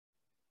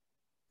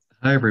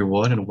Hi,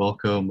 everyone, and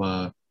welcome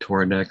to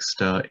our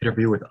next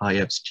interview with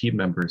IAPSS team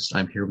members.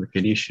 I'm here with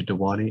Ginisha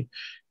Dewani,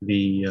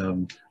 the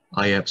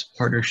IAPSS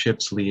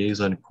Partnerships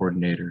Liaison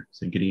Coordinator.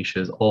 So Ginisha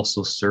has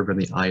also served on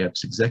the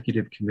IAPSS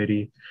Executive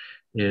Committee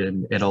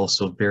and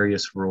also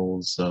various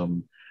roles,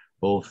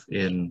 both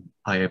in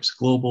IAPSS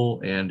Global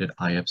and in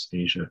IAPSS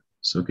Asia.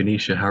 So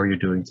Ginisha, how are you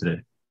doing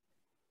today?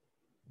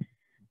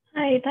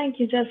 Hi, thank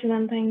you, Justin,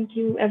 and thank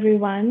you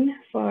everyone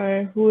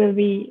for who will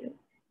be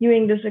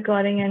viewing this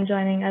recording and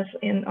joining us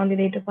in on the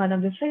later part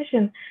of the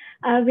session.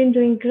 I've been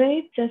doing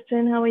great.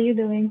 Justin, how are you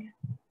doing?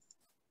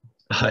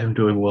 I'm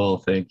doing well,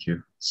 thank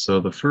you. So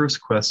the first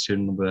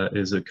question that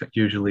is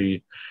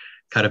usually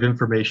kind of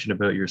information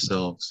about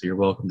yourself. So you're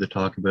welcome to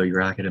talk about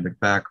your academic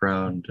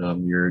background,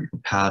 your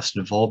past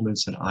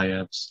involvements in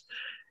IAPSS,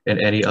 and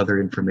any other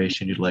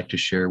information you'd like to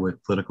share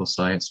with political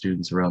science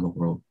students around the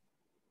world.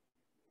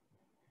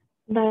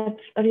 That's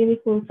a really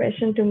cool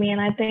question to me.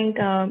 And I think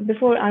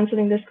before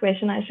answering this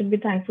question, I should be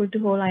thankful to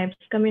whole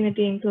IAPSS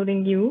community,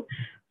 including you,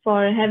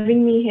 for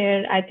having me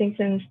here, I think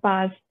since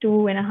past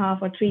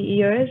 2.5 or 3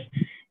 years.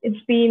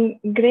 It's been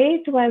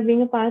great while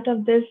being a part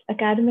of this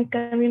academic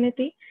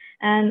community.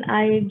 And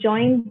I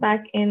joined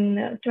back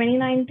in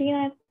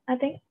 2019, I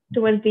think,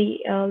 towards the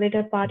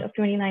later part of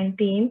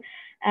 2019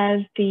 as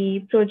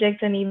the projects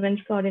and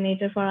events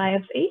coordinator for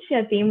IAPSS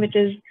Asia team,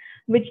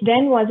 which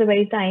then was a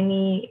very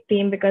tiny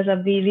team because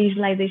of the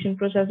regionalization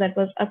process that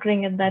was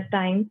occurring at that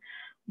time.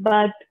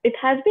 But it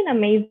has been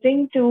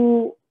amazing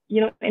to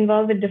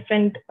involve with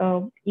different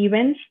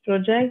events,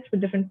 projects,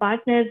 with different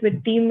partners,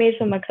 with teammates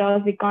from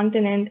across the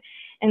continent,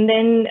 and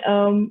then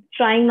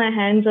trying my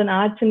hands on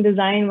arts and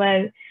design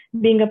while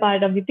being a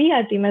part of the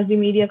PR team as the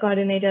media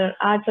coordinator,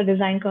 arts or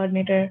design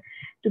coordinator,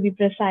 to be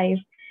precise.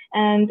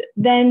 And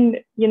then,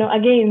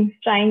 again,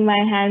 trying my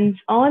hands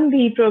on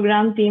the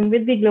program team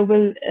with the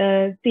global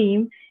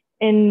team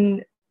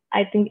in,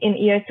 I think, in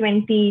year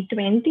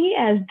 2020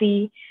 as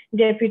the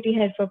deputy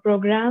head for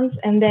programs,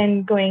 and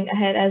then going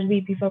ahead as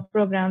VP for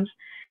programs.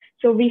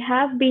 So we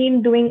have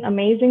been doing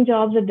amazing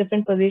jobs at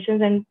different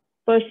positions. And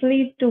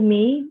personally, to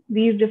me,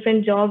 these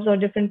different jobs or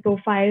different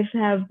profiles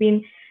have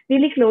been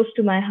really close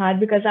to my heart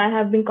because I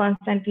have been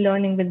constantly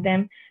learning with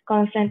them,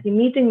 constantly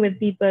meeting with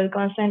people,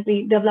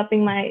 constantly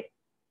developing my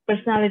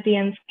personality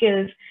and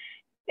skills.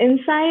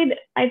 Inside,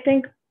 I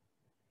think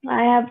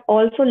I have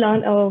also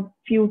learned a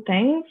few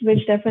things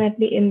which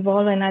definitely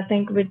involve, and I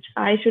think which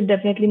I should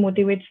definitely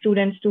motivate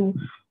students to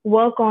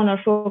work on or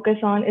focus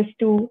on is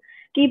to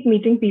keep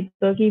meeting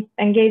people, keep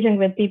engaging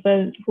with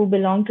people who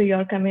belong to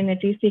your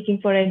community, seeking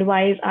for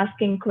advice,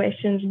 asking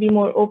questions, be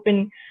more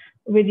open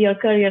with your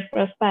career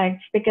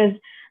prospects. Because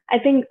I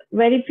think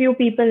very few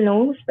people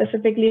know,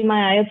 specifically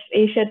my IAPSS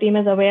Asia team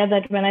is aware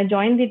that when I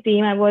joined the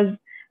team, I was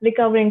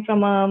recovering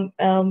from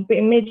a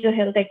major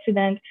health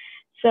accident.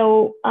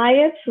 So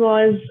IAPSS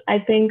was, I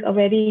think, a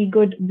very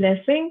good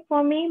blessing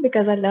for me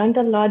because I learned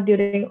a lot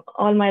during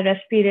all my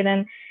rest period.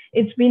 And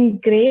it's been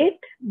great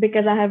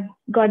because I have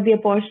got the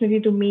opportunity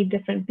to meet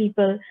different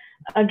people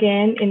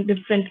again in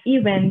different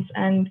events.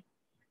 And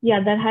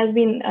yeah, that has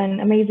been an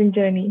amazing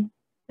journey.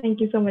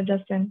 Thank you so much,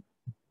 Justin.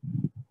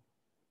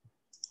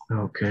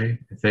 Okay,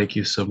 thank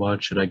you so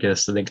much. And I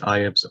think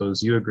IAPSS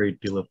owes you a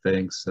great deal of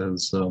thanks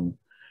as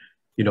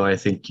I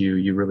think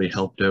you really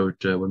helped out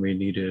when we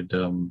needed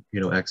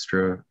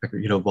extra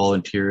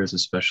volunteers,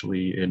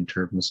 especially in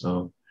terms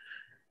of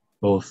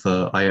both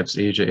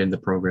IAPSS Asia and the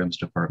programs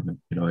department.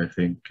 I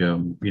think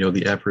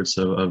the efforts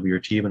of your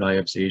team and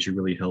IAPSS Asia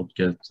really helped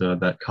get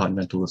that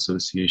Continental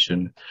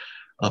Association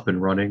up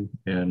and running,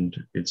 and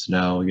it's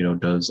now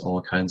does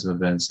all kinds of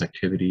events,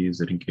 activities.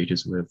 It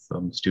engages with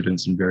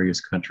students in various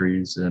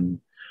countries,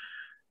 and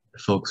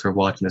folks who are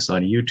watching this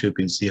on YouTube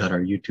can see on our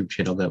YouTube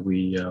channel that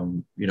we,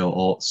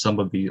 all some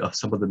of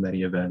the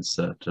many events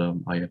that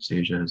IAPSS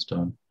Asia has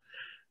done,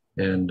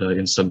 and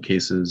in some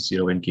cases,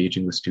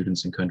 engaging with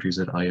students in countries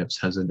that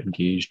IAPSS hasn't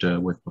engaged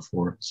with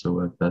before.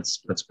 So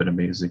that's been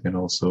amazing, and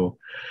also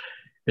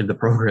in the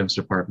programs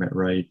department,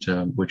 right,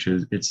 which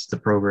is it's the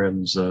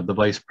programs, the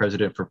vice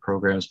president for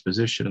programs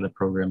position in the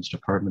programs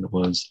department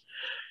was,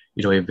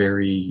 a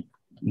very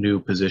new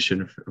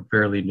position,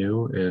 fairly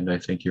new, and I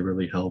think you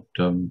really helped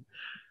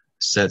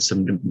set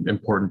some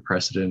important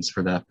precedents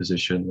for that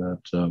position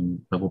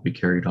that will be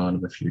carried on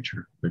in the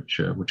future,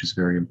 which is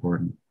very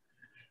important.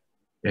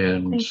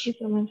 And thank you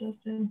so much,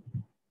 Justin.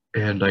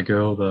 And I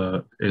go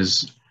the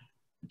is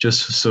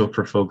just so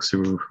for folks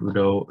who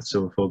know,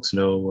 so folks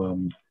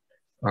know,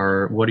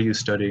 are what are you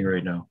studying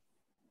right now?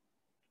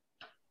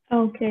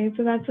 Okay,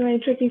 so that's a very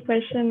tricky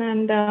question,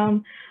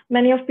 and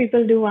many of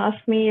people do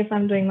ask me if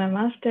I'm doing my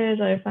master's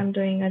or if I'm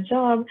doing a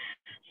job.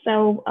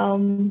 So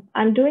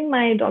I'm doing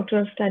my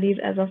doctoral studies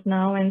as of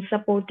now and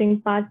supporting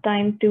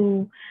part-time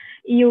to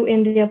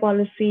EU-India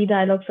Policy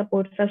Dialogue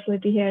Support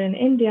Facility here in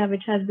India,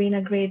 which has been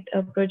a great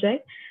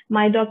project.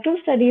 My doctoral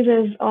studies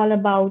is all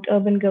about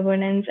urban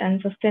governance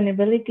and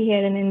sustainability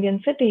here in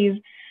Indian cities.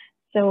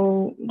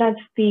 So that's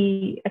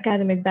the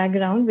academic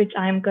background which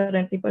I'm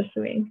currently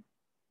pursuing.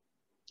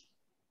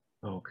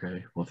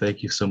 Okay, well,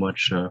 thank you so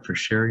much for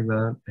sharing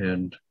that.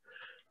 And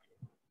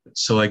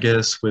so I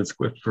guess with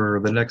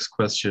for the next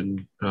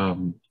question,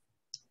 how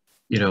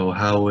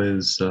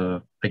is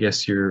I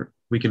guess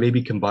we can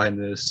maybe combine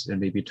this and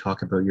maybe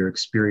talk about your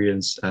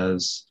experience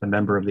as a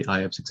member of the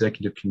IAPSS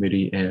executive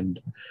committee and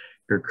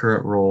your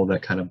current role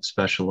that kind of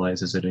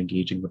specializes in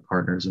engaging with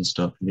partners and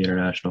stuff in the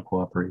international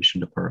cooperation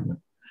department.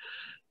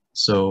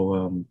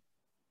 So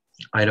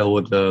I know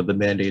with the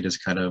mandate is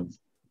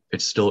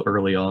it's still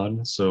early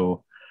on.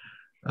 So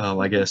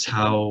I guess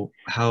how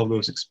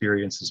those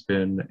experiences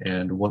been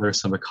and what are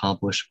some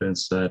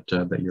accomplishments that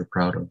you're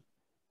proud of?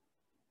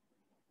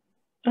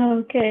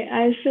 Okay,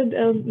 I should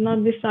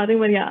not be starting,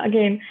 but yeah,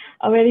 again,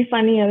 a very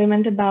funny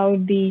element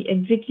about the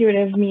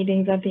executive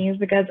meetings or things,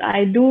 because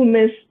I do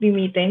miss the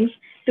meetings,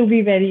 to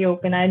be very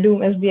open. I do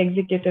miss the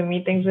executive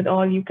meetings with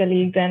all you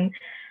colleagues and,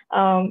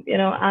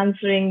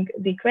 answering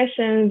the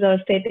questions or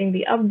stating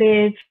the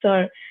updates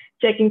or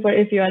checking for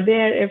if you are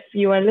there, if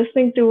you are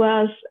listening to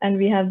us and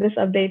we have this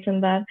updates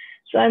and that.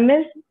 So I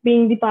miss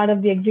being the part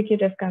of the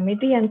executive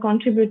committee and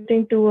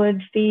contributing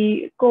towards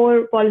the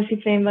core policy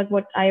framework,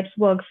 what IAPSS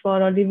works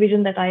for, or the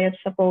vision that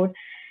IAPSS support.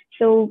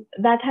 So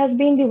that has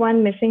been the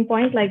one missing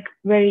point, like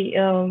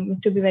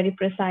to be very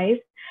precise.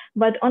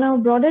 But on a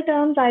broader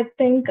terms, I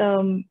think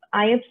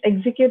IAPSS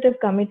executive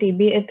committee,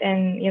 be it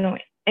in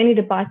any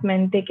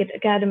department, take it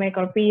academic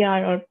or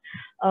PR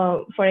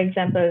or, for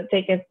example,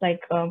 take it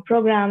like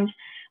programs,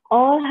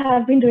 all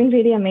have been doing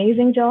really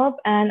amazing job,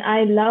 and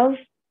I love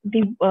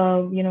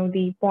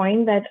the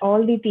point that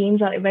all the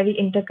teams are very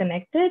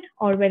interconnected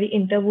or very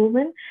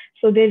interwoven,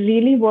 so they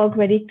really work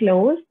very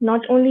close,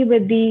 not only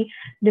with the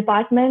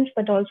departments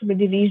but also with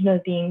the regional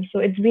teams. So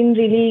it's been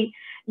really,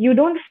 you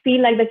don't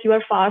feel like that you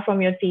are far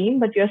from your team,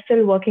 but you're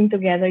still working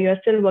together, you're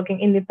still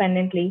working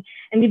independently.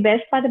 And the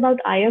best part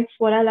about IAPSS,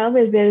 what I love,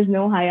 is there is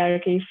no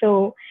hierarchy.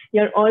 So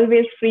you're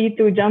always free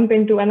to jump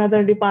into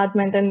another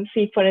department and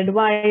seek for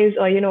advice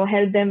or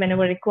help them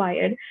whenever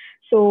required.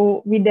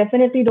 So we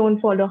definitely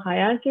don't follow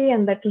hierarchy,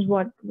 and that is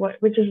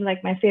which is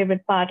like my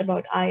favorite part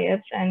about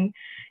IAPSS, and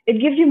it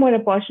gives you more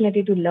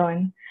opportunity to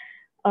learn.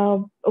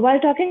 While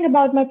talking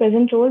about my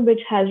present role,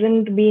 which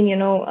hasn't been,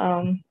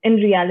 in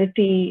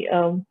reality,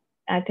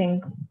 I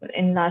think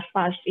in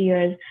past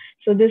years.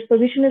 So this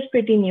position is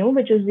pretty new,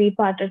 which is the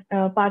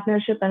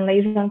partnership and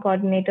liaison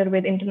coordinator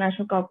with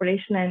international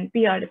cooperation and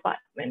PR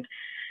department.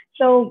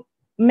 So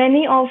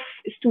many of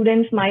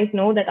students might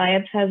know that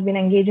IAPSS has been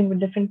engaging with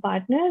different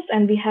partners,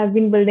 and we have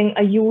been building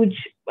a huge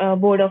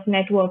board of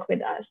network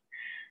with us.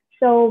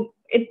 So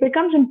it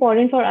becomes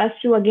important for us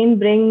to again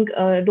bring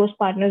those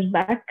partners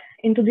back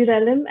into the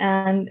realm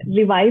and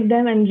revive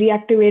them and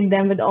reactivate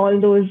them with all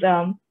those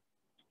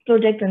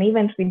projects and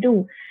events we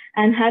do.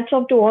 And hats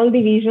off to all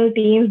the regional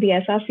teams,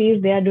 the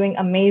SRCs, they are doing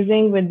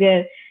amazing with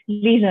their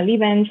regional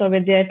events or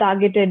with their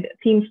targeted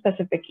theme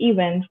specific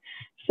events.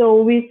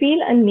 So we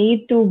feel a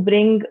need to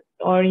bring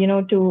or,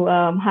 to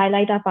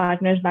highlight our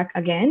partners back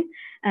again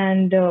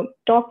and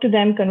talk to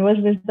them, converse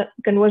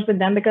with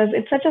them, because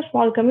it's such a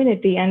small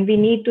community and we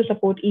need to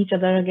support each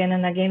other again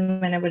and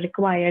again whenever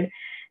required.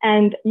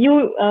 And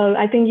you,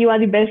 I think you are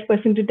the best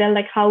person to tell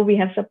like how we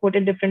have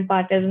supported different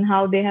partners and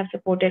how they have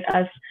supported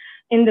us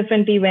in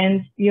different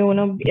events,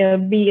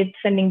 be it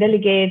sending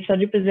delegates or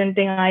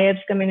representing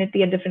IAPSS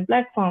community at different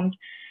platforms.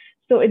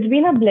 So it's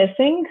been a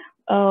blessing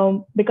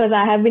because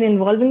I have been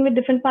involving with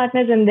different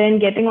partners and then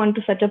getting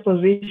onto such a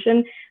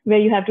position where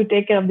you have to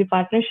take care of the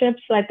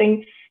partnerships. So I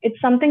think it's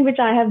something which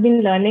I have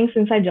been learning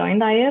since I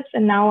joined IAPSS,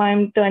 and now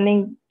I'm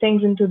turning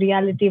things into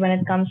reality when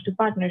it comes to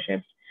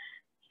partnerships.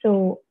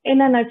 So in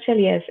a nutshell,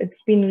 yes, it's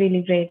been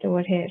really great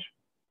over here.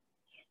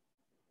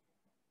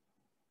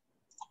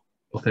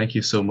 Well, thank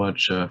you so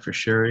much for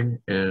sharing.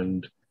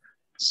 And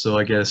so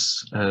I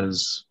guess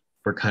as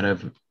we're kind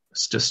of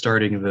just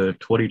starting the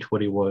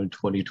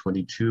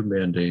 2021-2022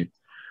 mandate,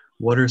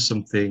 what are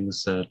some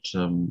things that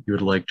you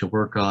would like to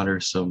work on, or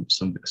some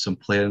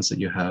plans that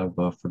you have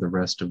for the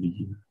rest of the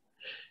year?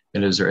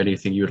 And is there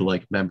anything you would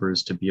like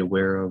members to be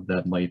aware of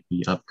that might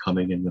be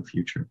upcoming in the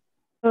future?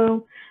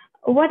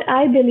 What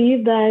I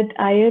believe that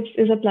IAPSS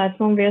is a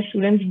platform where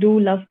students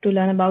do love to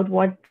learn about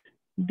what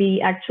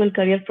the actual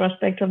career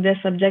prospects of their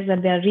subjects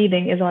that they are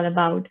reading is all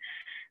about.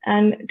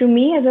 And to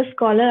me, as a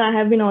scholar, I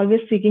have been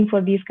always seeking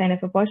for these kind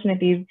of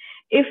opportunities.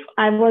 If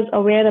I was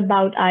aware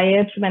about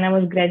IAPSS when I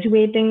was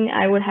graduating,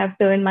 I would have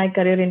turned my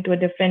career into a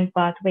different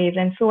pathways.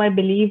 And so I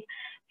believe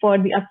for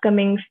the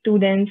upcoming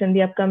students and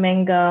the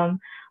upcoming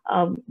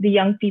the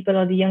young people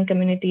or the young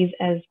communities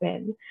as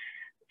well.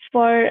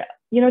 For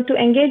to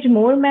engage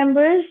more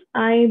members,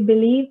 I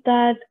believe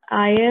that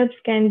IAPSS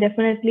can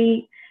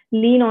definitely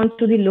lean on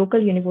to the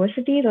local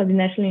universities or the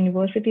national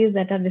universities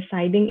that are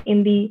residing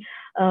in the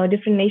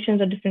different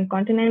nations or different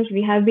continents.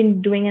 We have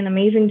been doing an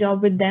amazing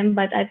job with them,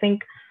 but I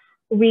think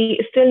we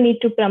still need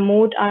to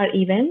promote our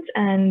events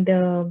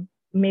and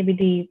maybe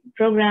the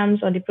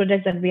programs or the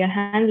projects that we are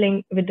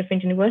handling with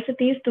different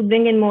universities to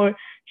bring in more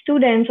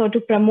students or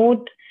to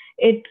promote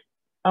it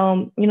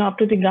up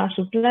to the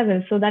grassroots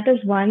level. So that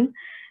is one.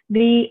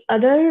 The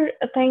other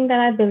thing that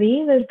I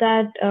believe is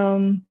that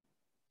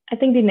I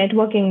think the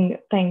networking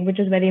thing, which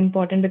is very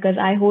important because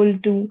I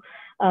hold to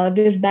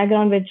this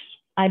background, which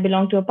I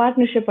belong to a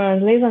partnership or a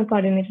liaison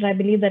coordinator. I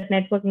believe that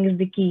networking is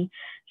the key.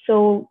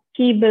 So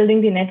keep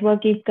building the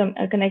network, keep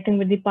connecting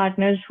with the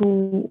partners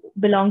who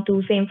belong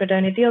to same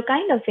fraternity or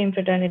kind of same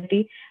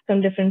fraternity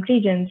from different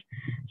regions.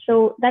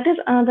 So that is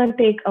another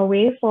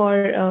takeaway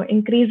for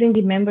increasing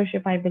the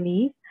membership, I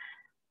believe.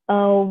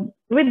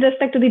 With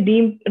respect to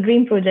the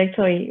dream project,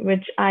 sorry,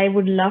 which I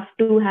would love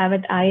to have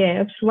at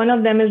IAPSS, one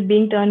of them is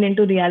being turned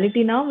into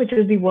reality now, which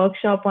is the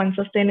workshop on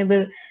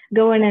sustainable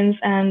governance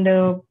and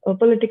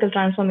political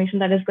transformation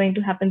that is going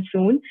to happen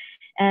soon.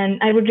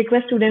 And I would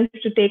request students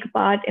to take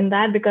part in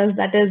that because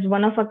that is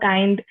one of a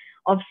kind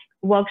of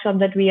workshop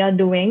that we are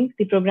doing,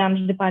 the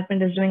programs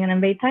department is doing, and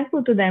I'm very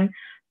thankful to them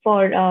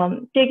for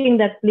taking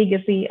that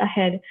legacy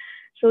ahead.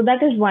 So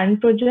that is one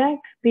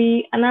project.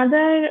 The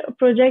another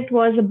project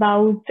was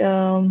about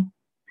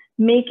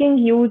making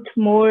youth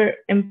more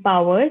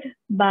empowered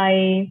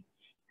by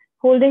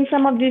holding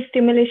some of these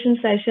stimulation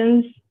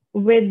sessions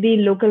with the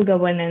local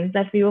governance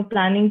that we were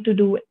planning to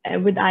do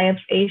with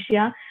IAPSS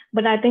Asia,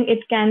 but I think it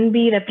can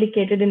be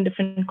replicated in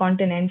different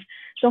continents.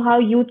 So how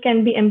youth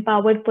can be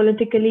empowered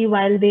politically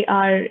while they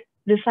are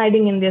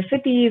residing in their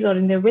cities or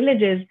in their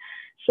villages.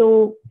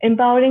 So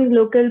empowering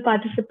local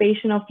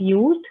participation of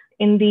youth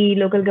in the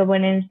local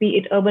governance, be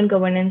it urban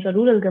governance or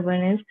rural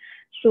governance.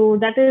 So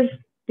that is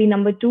the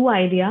number two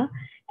idea.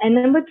 And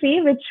number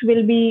three, which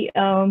will be,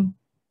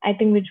 I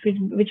think,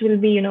 which will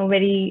be,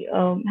 very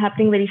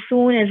happening very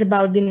soon, is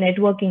about the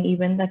networking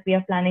event that we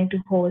are planning to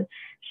hold.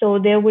 So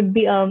there would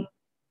be a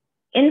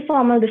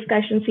informal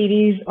discussion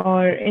series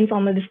or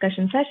informal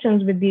discussion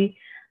sessions with the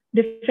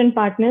different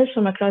partners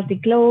from across the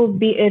globe,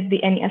 be it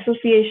any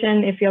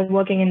association, if you're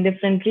working in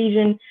different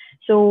region.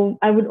 So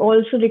I would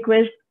also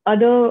request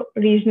other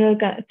regional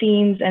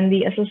teams and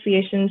the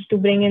associations to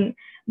bring in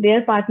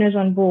their partners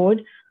on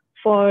board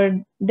for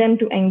them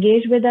to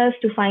engage with us,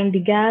 to find the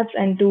gaps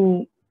and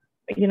to,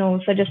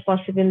 suggest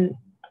possible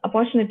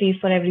opportunities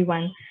for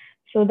everyone.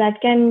 So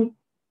that can,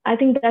 I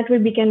think that way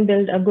we can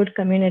build a good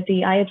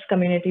community, IAPSS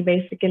community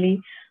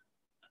basically,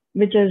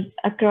 which is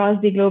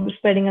across the globe,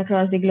 spreading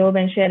across the globe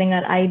and sharing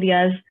our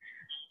ideas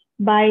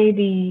by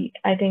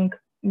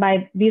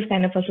these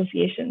kind of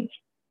associations.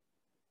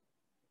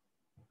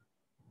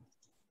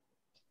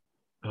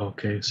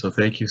 Okay, so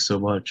thank you so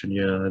much. And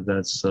yeah,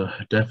 that's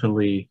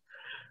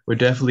would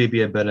definitely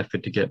be a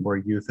benefit to get more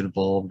youth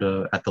involved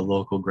at the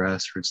local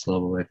grassroots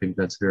level. I think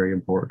that's very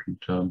important,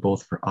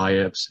 both for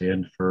IAPSS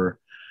and for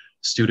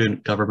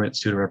student government,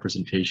 student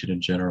representation in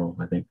general.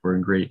 I think we're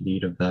in great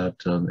need of that,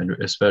 and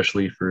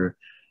especially for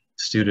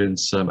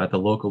students at the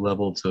local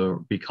level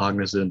to be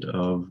cognizant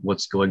of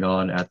what's going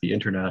on at the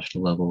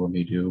international level when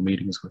we do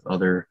meetings with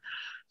other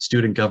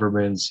student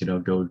governments,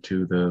 go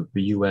to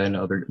the UN,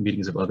 other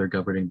meetings of other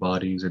governing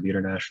bodies or the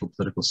International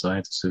Political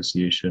Science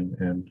Association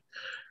and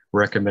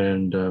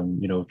recommend,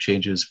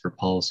 changes for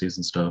policies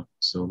and stuff.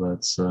 So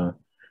that's,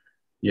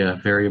 yeah,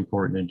 very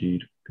important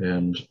indeed.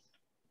 And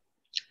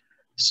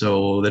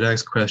so the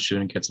next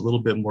question gets a little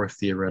bit more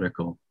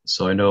theoretical.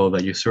 So I know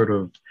that you sort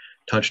of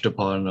touched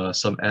upon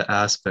some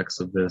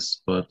aspects of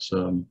this, but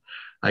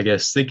I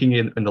guess thinking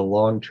in the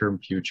long-term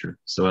future.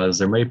 So as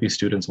there might be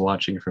students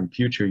watching from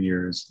future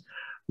years,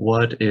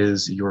 what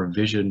is your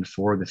vision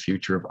for the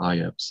future of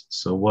IAPSS?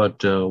 So what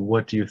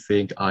do you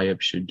think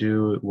IAPSS should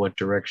do? What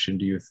direction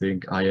do you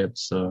think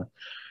IAPSS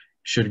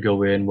should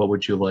go in? What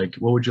would you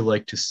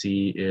like to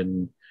see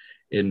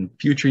in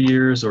future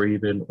years or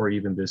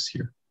even this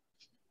year?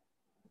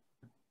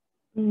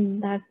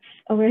 That's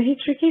a very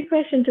tricky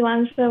question to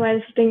answer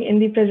while sitting in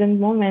the present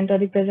moment or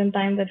the present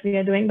time that we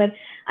are doing, but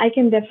I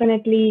can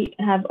definitely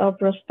have a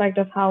prospect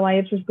of how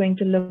IAPSS is going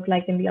to look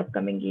like in the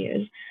upcoming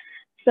years.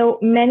 So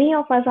many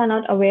of us are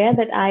not aware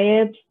that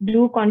IAPSS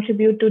do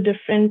contribute to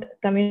different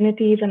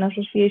communities and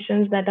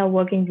associations that are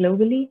working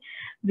globally.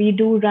 We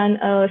do run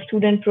a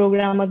student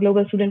program, a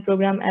global student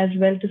program as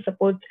well to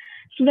support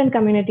student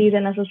communities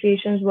and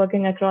associations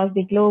working across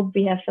the globe.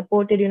 We have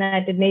supported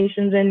United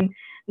Nations in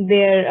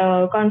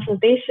their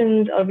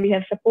consultations, or we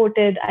have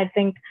supported, I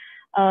think,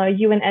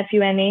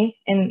 UNFUNA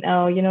in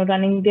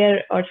running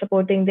their or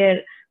supporting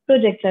their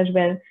projects as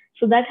well.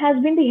 So that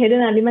has been the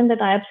hidden element that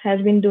IAPSS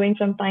has been doing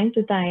from time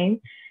to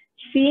time.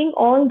 Seeing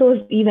all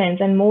those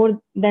events and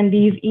more than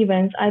these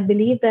events, I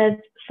believe that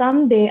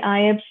someday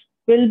IAPSS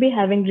will be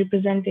having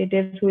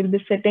representatives who will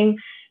be sitting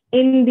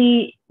in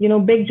the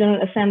big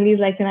general assemblies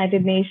like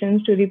United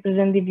Nations to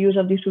represent the views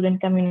of the student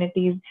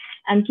communities.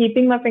 And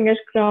keeping my fingers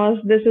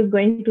crossed, this is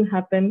going to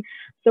happen.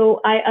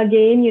 So I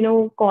again,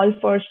 call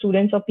for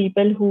students or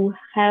people who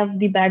have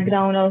the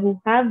background or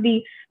who have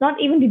the, not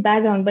even the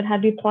background, but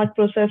have the thought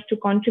process to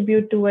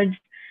contribute towards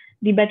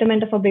the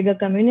betterment of a bigger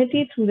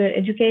community through their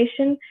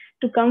education,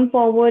 to come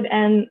forward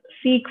and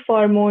seek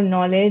for more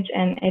knowledge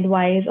and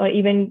advice, or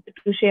even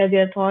to share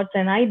their thoughts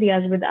and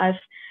ideas with us.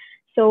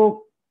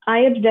 So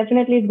IAPSS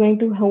definitely is going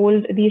to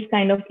hold these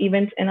kind of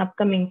events in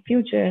upcoming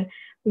future,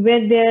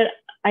 where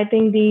I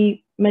think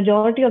the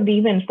majority of the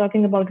events,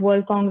 talking about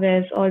World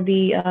Congress or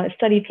the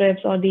study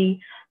trips or the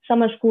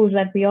summer schools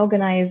that we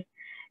organize,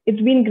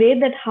 it's been great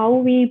that how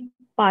we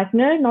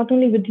partner not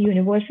only with the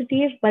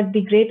universities, but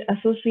the great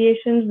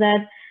associations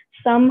that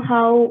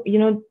somehow,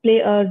 play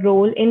a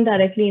role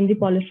indirectly in the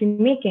policy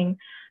making.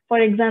 For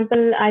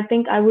example, I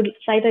think I would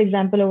cite an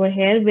example over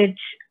here, which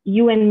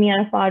you and me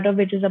are a part of,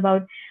 which is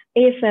about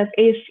ASF,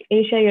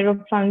 Asia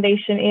Europe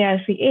Foundation,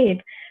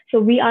 ARC8. So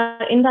we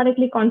are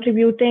indirectly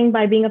contributing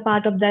by being a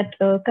part of that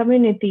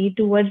community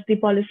towards the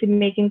policy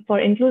making for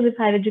inclusive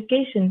higher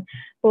education,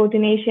 both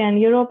in Asia and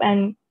Europe,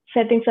 and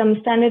setting some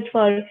standards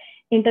for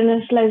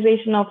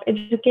internationalization of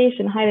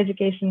education, higher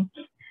education.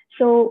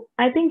 So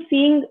I think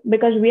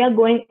because we are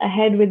going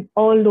ahead with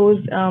all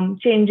those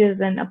changes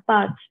and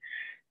paths,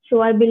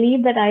 so I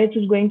believe that IELTS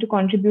is going to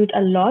contribute a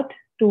lot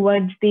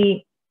towards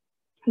the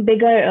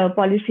bigger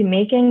policy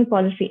making,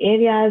 policy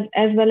areas,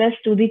 as well as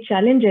to the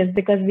challenges,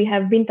 because we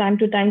have been time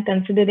to time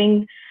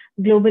considering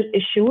global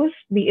issues,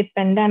 be it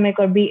pandemic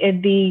or be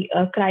it the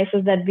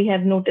crisis that we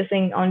have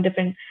noticing on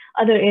different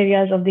other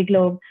areas of the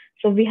globe.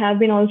 So we have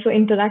been also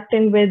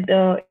interacting with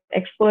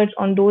experts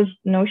on those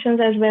notions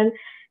as well.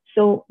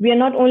 So we are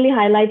not only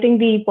highlighting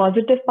the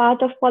positive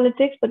part of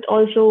politics, but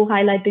also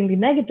highlighting the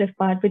negative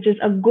part, which is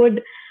a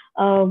good,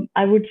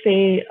 I would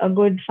say, a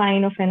good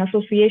sign of an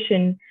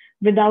association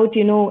without,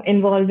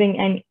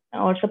 involving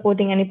or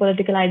supporting any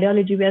political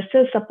ideology. We are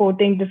still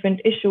supporting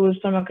different issues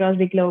from across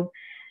the globe,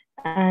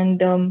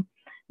 and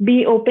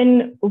be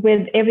open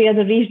with every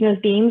other regional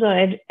teams or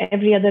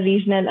every other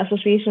regional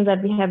associations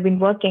that we have been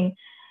working.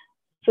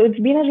 So it's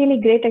been a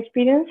really great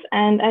experience,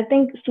 and I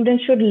think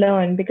students should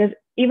learn, because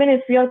even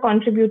if we are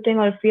contributing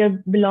or if we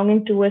are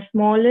belonging to a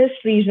smallest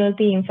regional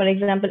team, for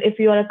example, if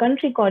you are a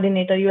country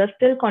coordinator, you are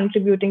still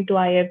contributing to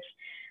IAPSS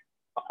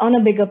on a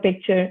bigger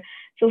picture.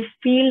 So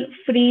feel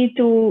free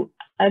to,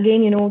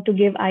 again, to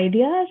give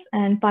ideas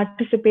and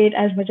participate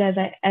as much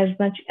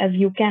as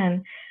you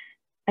can.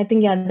 I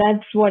think, yeah,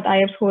 that's what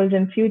IAPSS holds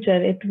in future.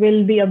 It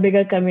will be a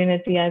bigger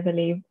community, I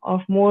believe,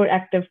 of more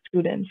active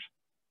students.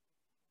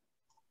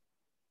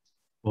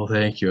 Well,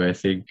 thank you. I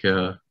think,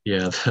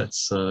 yeah,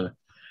 that's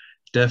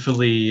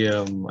definitely,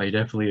 I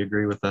definitely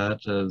agree with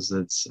that, as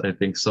I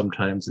think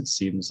sometimes it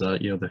seems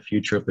that, the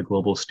future of the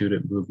global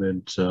student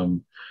movement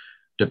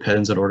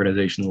depends on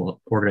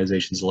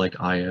organizations like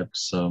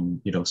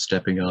IAPSS,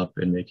 stepping up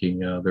and making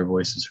their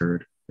voices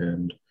heard.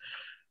 And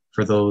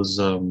for those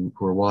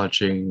who are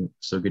watching,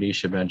 so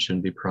Ginisha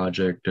mentioned the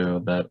project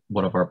that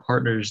one of our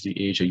partners,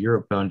 the Asia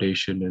Europe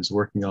Foundation, is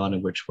working on,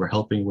 and which we're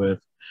helping with.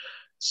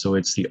 So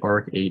it's the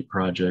ARC8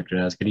 project, and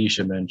as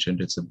Ginisha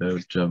mentioned, it's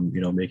about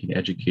making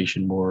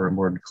education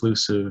more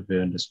inclusive,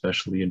 and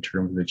especially in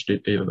terms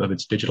of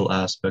its digital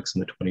aspects in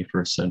the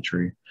 21st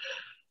century.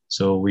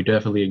 So we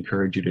definitely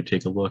encourage you to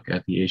take a look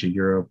at the Asia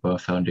Europe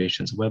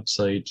Foundation's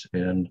website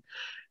and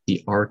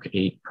the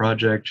ARC8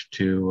 project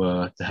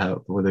to have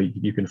whether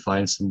you can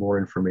find some more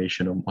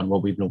information on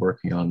what we've been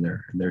working on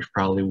there. And there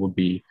probably will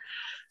be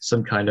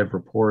some kind of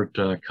report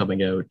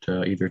coming out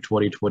either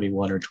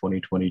 2021 or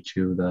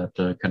 2022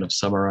 that kind of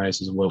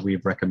summarizes what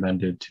we've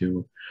recommended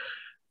to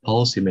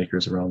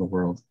policymakers around the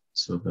world.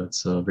 So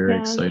that's very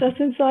exciting.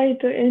 Justin, sorry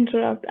to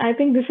interrupt. I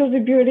think this is the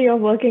beauty of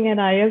working at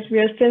IAPSS. We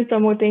are still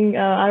promoting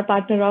our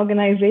partner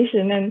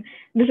organization, and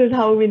this is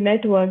how we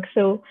network.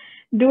 So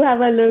do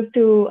have a look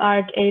to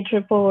ARC8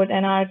 report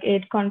and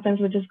ARC8 conference,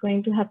 which is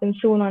going to happen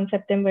soon on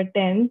September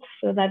 10th.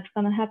 So that's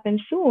going to happen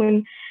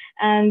soon.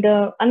 And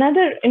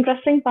another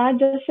interesting part,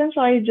 Justin,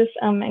 sorry, just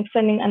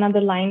extending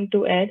another line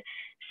to it.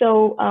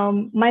 So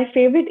my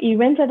favorite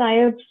events at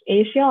IAPSS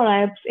Asia or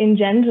IAPSS in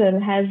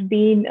general has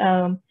been,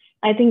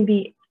 I think,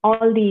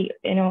 all the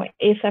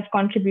ASF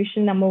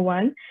contribution, number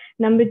one.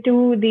 Number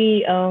two,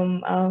 the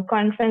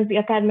conference, the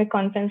academic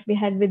conference we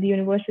had with the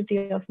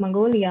University of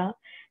Mongolia.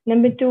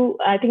 Number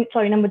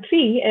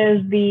three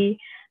is the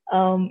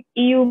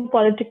EU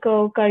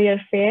Political Career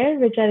Fair,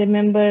 which I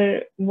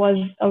remember was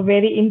a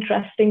very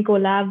interesting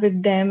collab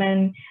with them,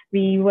 and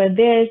we were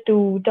there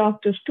to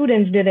talk to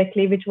students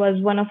directly, which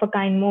was one of a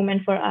kind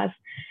moment for us.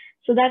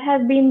 So that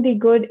has been the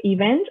good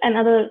event. And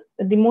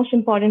the most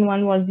important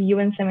one was the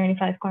UN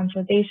 75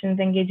 consultations,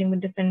 engaging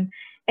with different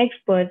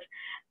experts.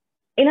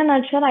 In a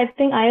nutshell, I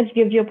think IELTS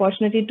gives you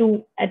opportunity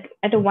to,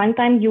 at a one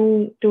time,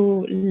 you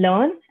to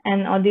learn,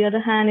 and on the other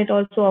hand, it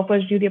also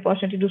offers you the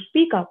opportunity to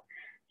speak up.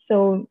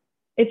 So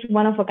it's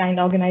one of a kind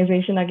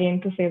organization,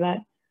 again, to say that.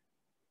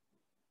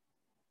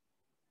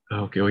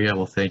 Okay, well, yeah,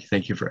 well,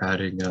 thank you for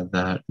adding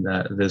that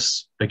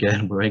this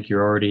again. I think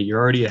you're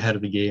already ahead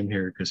of the game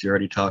here, because you're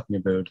already talking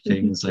about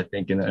things. I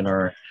think in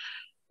our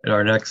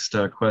next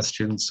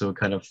question. So,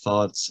 kind of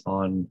thoughts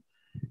on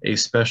a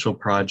special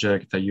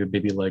project that you'd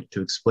maybe like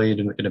to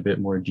explain in a bit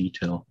more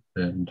detail,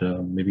 and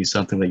maybe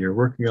something that you're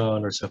working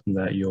on, or something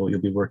that you'll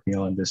be working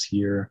on this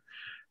year,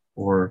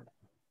 or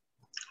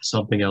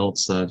something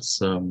else that's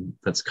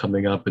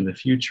coming up in the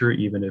future,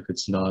 even if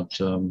it's not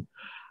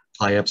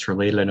IAPSS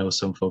related. I know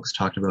some folks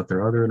talked about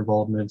their other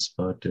involvements,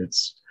 but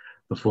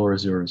the floor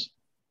is yours.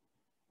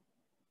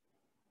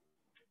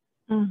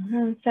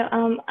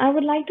 I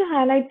would like to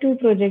highlight two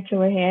projects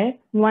over here.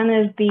 One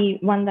is the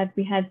one that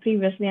we had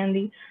previously, and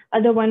the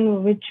other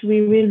one which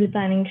we will be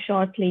planning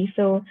shortly.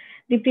 So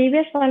the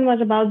previous one was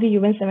about the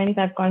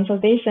UN75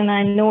 consultation.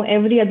 I know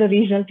every other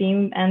regional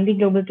team and the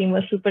global team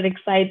was super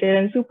excited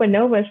and super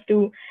nervous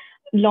to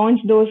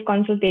launch those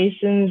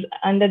consultations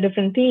under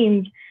different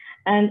teams.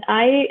 And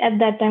I, at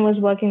that time, was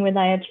working with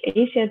IAPSS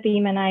Asia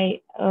team, and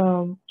I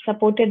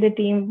supported the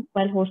team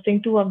while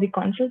hosting two of the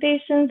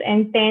consultations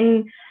and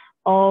 10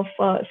 of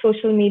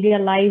social media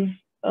live,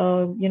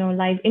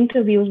 live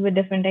interviews with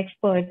different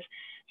experts.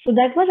 So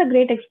that was a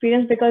great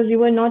experience because you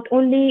were not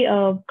only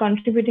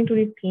contributing to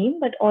the team,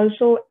 but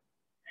also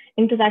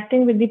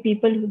interacting with the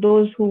people,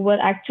 those who were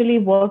actually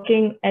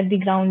working at the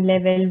ground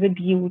level with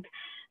youth.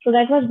 So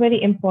that was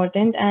very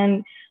important.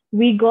 And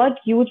we got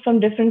youth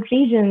from different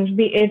regions,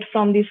 be it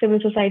from the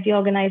civil society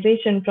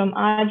organization, from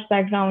arts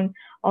background,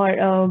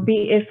 or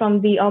be it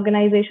from the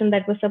organization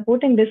that was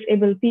supporting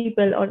disabled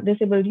people or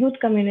disabled youth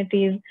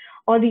communities,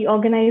 or the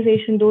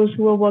organization, those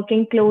who are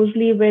working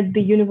closely with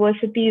the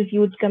universities,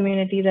 youth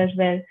communities as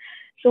well.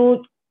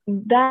 So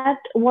that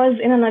was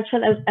in a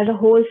nutshell as a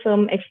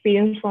wholesome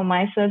experience for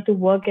myself to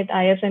work at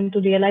IS and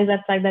to realize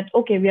that fact that,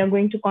 okay, we are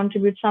going to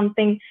contribute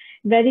something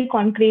very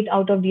concrete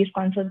out of these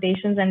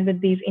consultations and with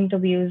these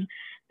interviews.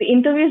 The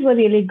interviews were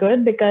really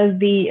good because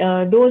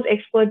the those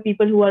expert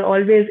people who are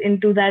always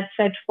into that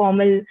set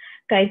formal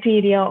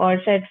criteria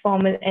or set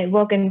formal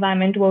work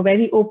environment were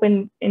very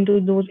open into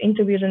those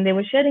interviews, and they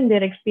were sharing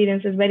their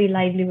experiences very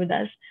lively with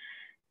us.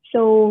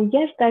 So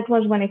yes, that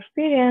was one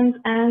experience.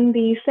 And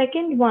the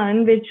second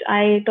one, which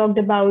I talked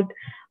about,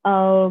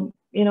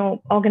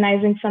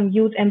 organizing some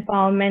youth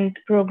empowerment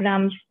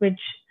programs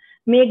which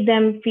make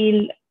them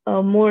feel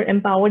more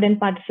empowered and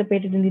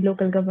participated in the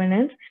local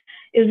governance,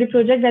 is the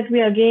project that we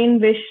again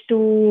wish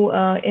to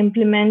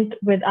implement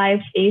with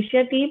IF's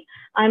Asia team.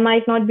 I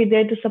might not be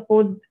there to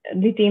support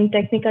the team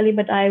technically,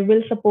 but I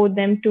will support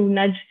them to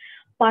nudge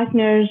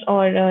partners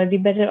or the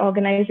better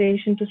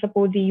organization to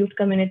support the youth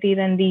communities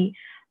and the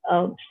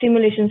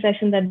stimulation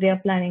session that they are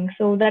planning.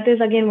 So that is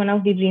again one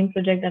of the dream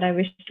projects that I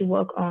wish to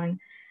work on.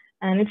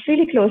 And it's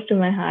really close to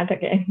my heart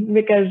again,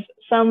 because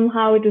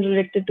somehow it is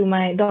related to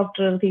my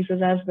doctoral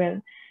thesis as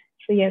well.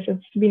 So yes,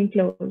 it's been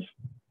close.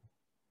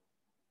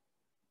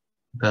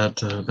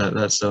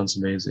 That sounds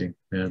amazing,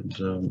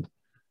 and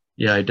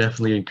yeah, I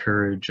definitely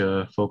encourage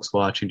folks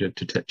watching to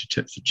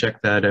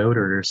check that out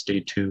or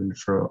stay tuned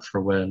for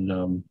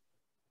when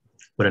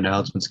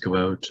announcements go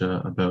out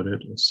about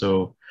it.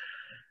 So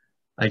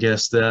I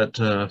guess that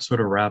sort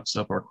of wraps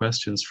up our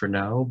questions for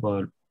now,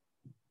 but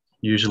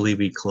usually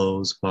we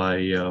close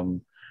by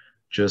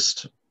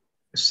just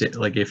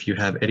like if you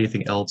have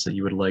anything else that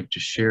you would like to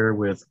share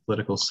with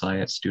political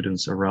science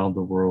students around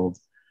the world,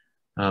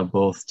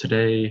 both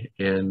today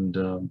and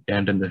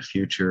in the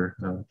future,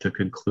 to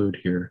conclude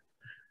here.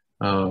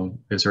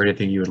 Is there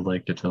anything you would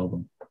like to tell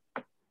them?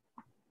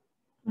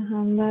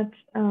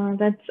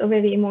 That's a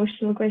very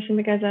emotional question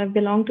because I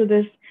belong to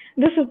this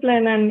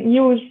discipline and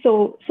you,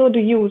 so do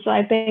you. So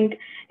I think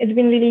it's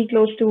been really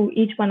close to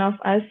each one of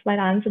us while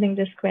answering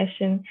this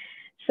question.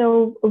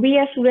 So we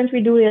as students,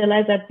 we do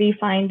realize that we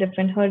find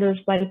different hurdles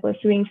while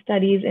pursuing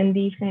studies in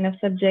these kind of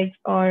subjects,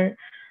 or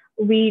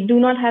we do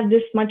not have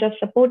this much of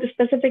support,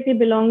 specifically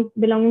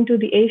belonging to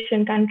the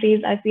Asian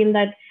countries. I feel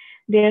that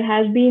there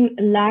has been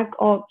lack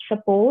of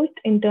support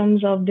in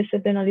terms of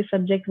disciplinary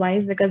subject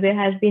wise, because there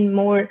has been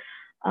more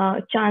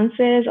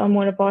chances or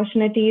more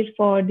opportunities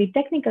for the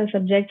technical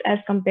subjects as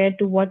compared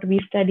to what we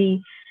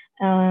study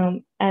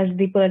as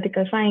the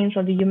political science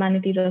or the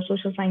humanities or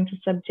social sciences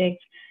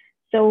subjects.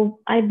 So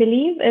I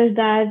believe is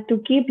that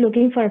to keep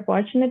looking for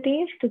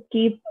opportunities, to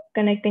keep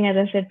connecting, as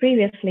I said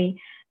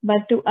previously,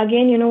 but to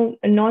again,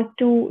 not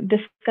to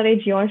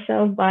discourage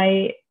yourself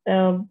by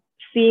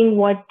seeing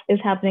what is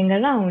happening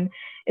around.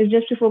 Is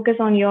just to focus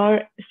on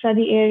your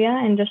study area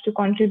and just to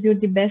contribute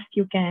the best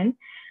you can.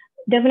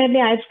 Definitely,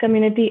 IAPSS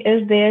community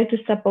is there to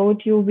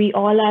support you. We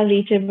all are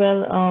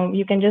reachable.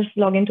 You can just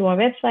log into our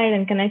website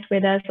and connect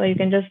with us, or you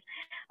can just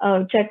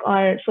check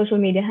our social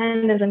media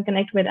handles and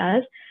connect with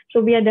us.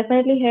 So we are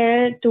definitely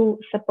here to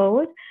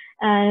support,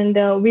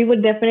 and we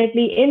would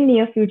definitely in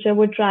near future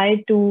would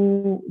try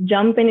to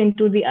jump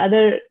into the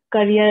other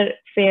career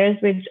fairs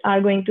which are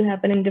going to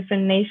happen in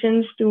different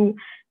nations, to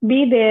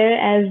be there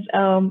as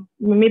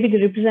maybe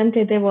the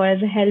representative or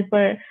as a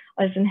helper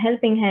or as a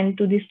helping hand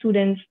to the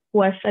students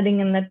who are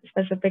studying in that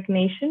specific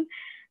nation.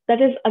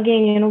 That is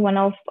again, one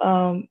of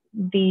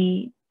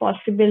the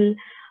possible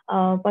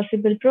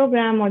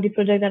program or the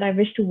project that I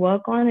wish to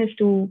work on, is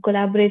to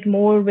collaborate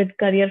more with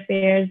career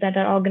fairs that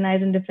are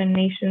organized in different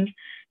nations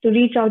to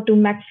reach out to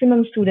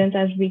maximum students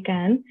as we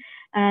can.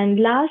 And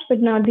last but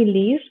not the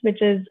least,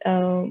 which is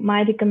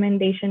my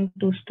recommendation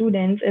to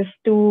students, is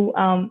to,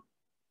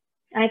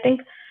 I think,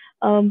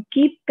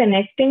 keep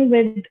connecting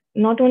with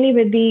not only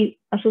with the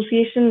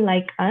association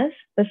like us,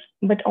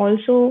 but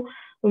also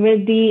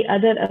with the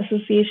other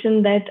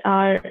association that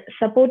are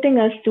supporting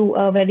us to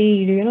a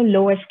very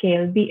lower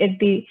scale, be it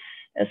the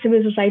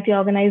civil society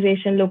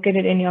organization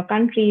located in your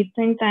country,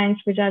 think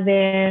tanks which are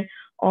there,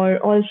 or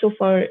also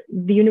for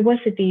the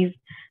universities.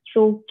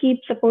 So keep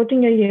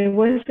supporting your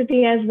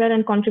university as well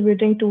and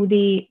contributing to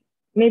the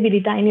maybe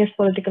the tiniest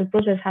political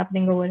process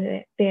happening over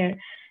there.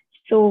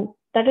 So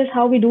that is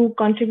how we do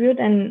contribute.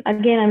 And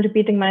again, I'm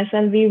repeating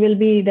myself, we will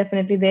be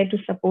definitely there to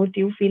support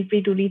you. Feel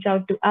free to reach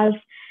out to us.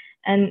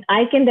 And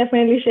I can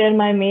definitely share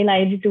my mail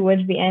ID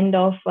towards the end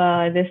of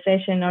this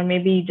session, or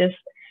maybe just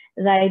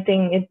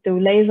writing it to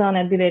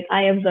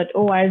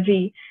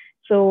liaison@iapss.org.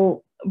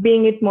 So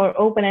being it more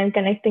open and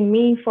connecting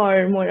me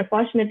for more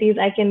opportunities,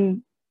 I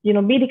can,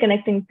 be the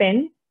connecting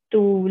pin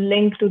to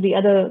link to the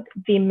other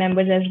team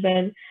members as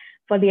well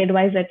for the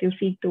advice that you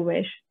seek to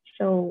wish.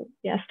 So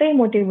yeah, stay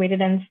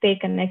motivated and stay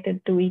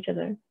connected to each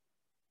other.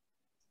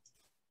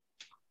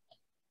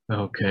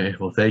 Okay,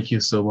 well, thank you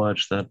so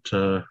much. That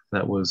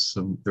was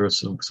there were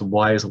some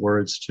wise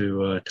words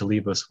to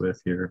leave us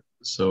with here.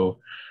 So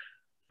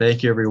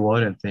thank you,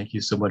 everyone, and thank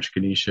you so much,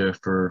 Ginisha,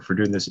 for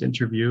doing this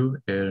interview.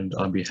 And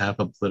on behalf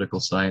of political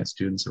science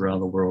students around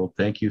the world,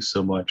 thank you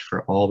so much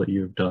for all that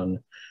you've done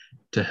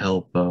to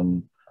help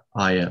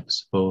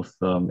IAPSS, both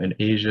in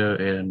Asia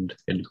and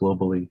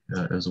globally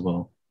as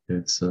well.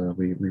 It's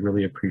we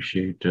really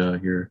appreciate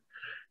your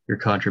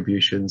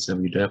contributions,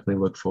 and we definitely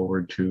look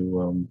forward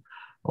to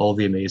all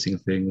the amazing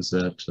things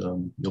that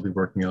you'll be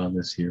working on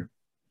this year.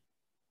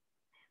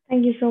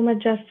 Thank you so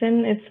much,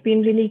 Justin. It's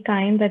been really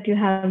kind that you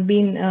have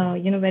been,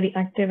 very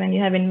active, and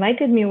you have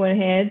invited me over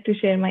here to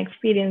share my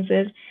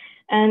experiences.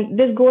 And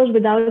this goes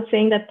without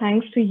saying that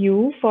thanks to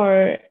you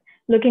for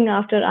looking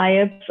after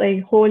IAPSS, a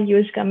whole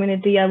huge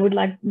community. I would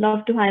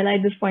love to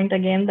highlight this point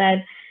again,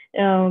 that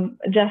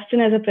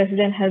Justin as a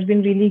president has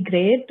been really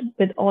great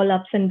with all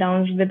ups and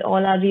downs, with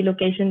all our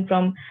relocation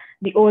from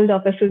the old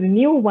office to the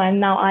new one.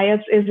 Now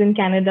IAPSS is in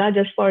Canada,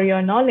 just for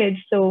your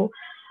knowledge. So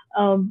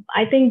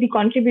I think the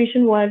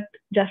contribution what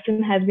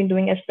Justin has been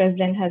doing as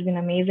president has been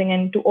amazing,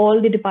 and to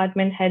all the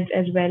department heads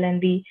as well,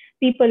 and the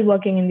people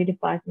working in the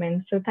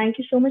department. So thank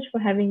you so much for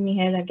having me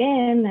here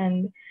again.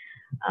 And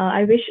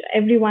I wish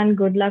everyone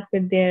good luck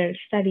with their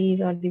studies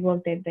or the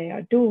work that they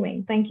are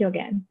doing. Thank you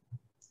again.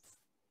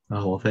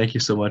 Oh, well, thank you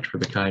so much for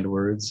the kind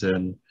words.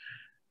 And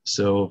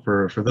so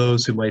for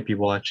those who might be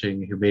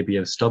watching, who maybe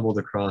have stumbled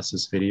across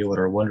this video and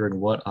are wondering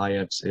what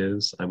IAPSS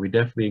is, we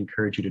definitely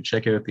encourage you to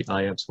check out the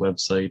IAPSS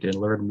website and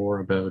learn more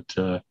about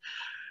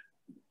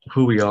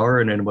who we are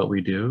and what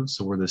we do.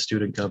 So we're the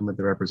student government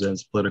that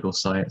represents political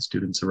science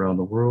students around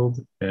the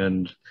world.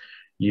 And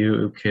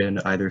you can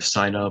either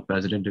sign up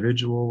as an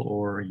individual,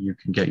 or you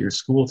can get your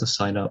school to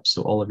sign up.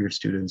 So all of your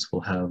students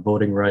will have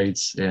voting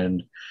rights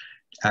and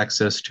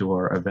access to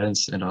our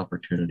events and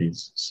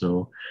opportunities.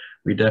 So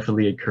we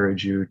definitely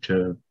encourage you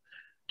to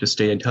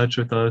stay in touch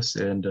with us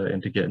and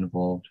to get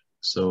involved.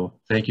 So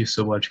thank you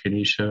so much,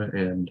 Ginisha,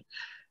 and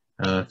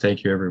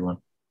thank you, everyone.